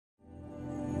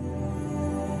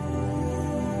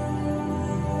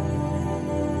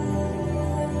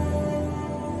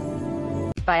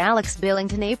By Alex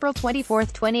Billington April 24,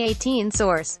 2018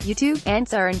 Source: YouTube.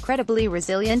 Ants are incredibly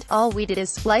resilient, all we did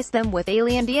is splice them with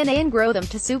alien DNA and grow them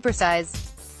to supersize.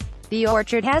 The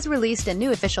Orchard has released a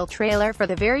new official trailer for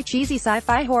the very cheesy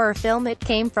sci-fi horror film It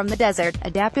Came from the Desert,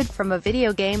 adapted from a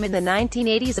video game in the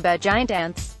 1980s about giant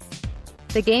ants.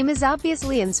 The game is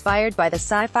obviously inspired by the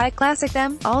sci-fi classic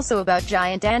Them, also about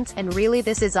giant ants, and really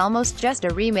this is almost just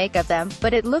a remake of Them,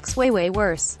 but it looks way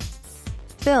worse.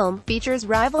 Film features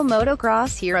rival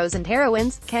motocross heroes and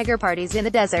heroines, kegger parties in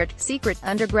the desert, secret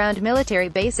underground military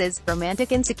bases,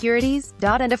 romantic insecurities,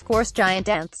 and of course giant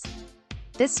ants.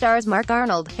 This stars Mark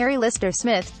Arnold, Harry Lister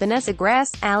Smith, Vanessa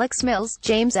Grass, Alex Mills,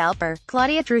 James Alper,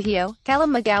 Claudia Trujillo,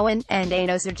 Callum McGowan, and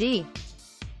Ano Sergi.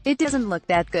 It doesn't look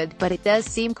that good, but it does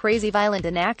seem crazy violent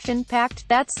and action-packed,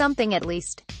 that's something at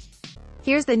least.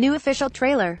 Here's the new official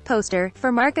trailer poster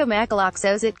for Marco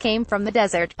Macalosso's It Came from the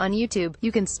Desert on YouTube.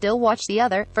 You can still watch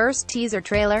the first teaser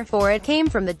trailer for It Came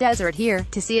from the Desert here,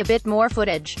 to see a bit more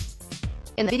footage.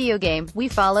 In the video game, we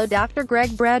follow Dr.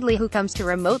 Greg Bradley, who comes to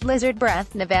remote Lizard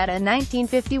Breath, Nevada in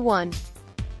 1951.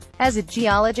 As a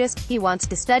geologist, he wants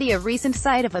to study a recent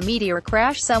site of a meteor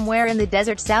crash somewhere in the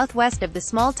desert southwest of the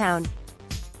small town.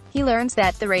 He learns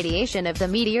that the radiation of the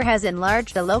meteor has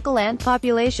enlarged the local ant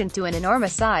population to an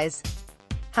enormous size.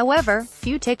 However,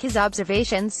 few take his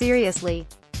observations seriously.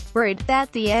 Worried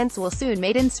that the ants will soon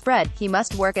mate and spread, he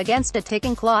must work against a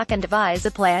ticking clock and devise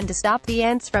a plan to stop the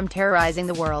ants from terrorizing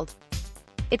the world.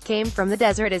 It Came from the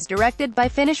Desert is directed by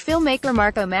Finnish filmmaker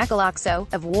Marco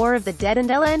Macalosso, of War of the Dead and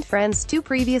Ella and Friends 2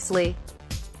 previously.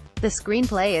 The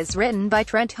screenplay is written by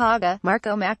Trent Haga,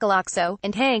 Marco Macalosso,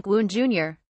 and Hank Woon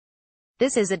Jr.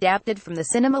 This is adapted from the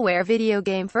CinemaWare video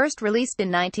game first released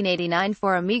in 1989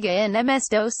 for Amiga and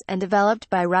MS-DOS, and developed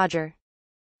by Roger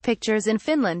Pictures in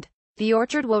Finland. The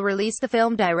Orchard will release the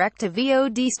film direct to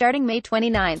VOD starting May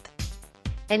 29.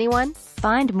 Anyone?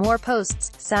 Find more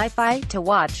posts, sci-fi to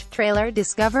watch, trailer,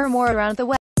 discover more around the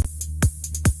web.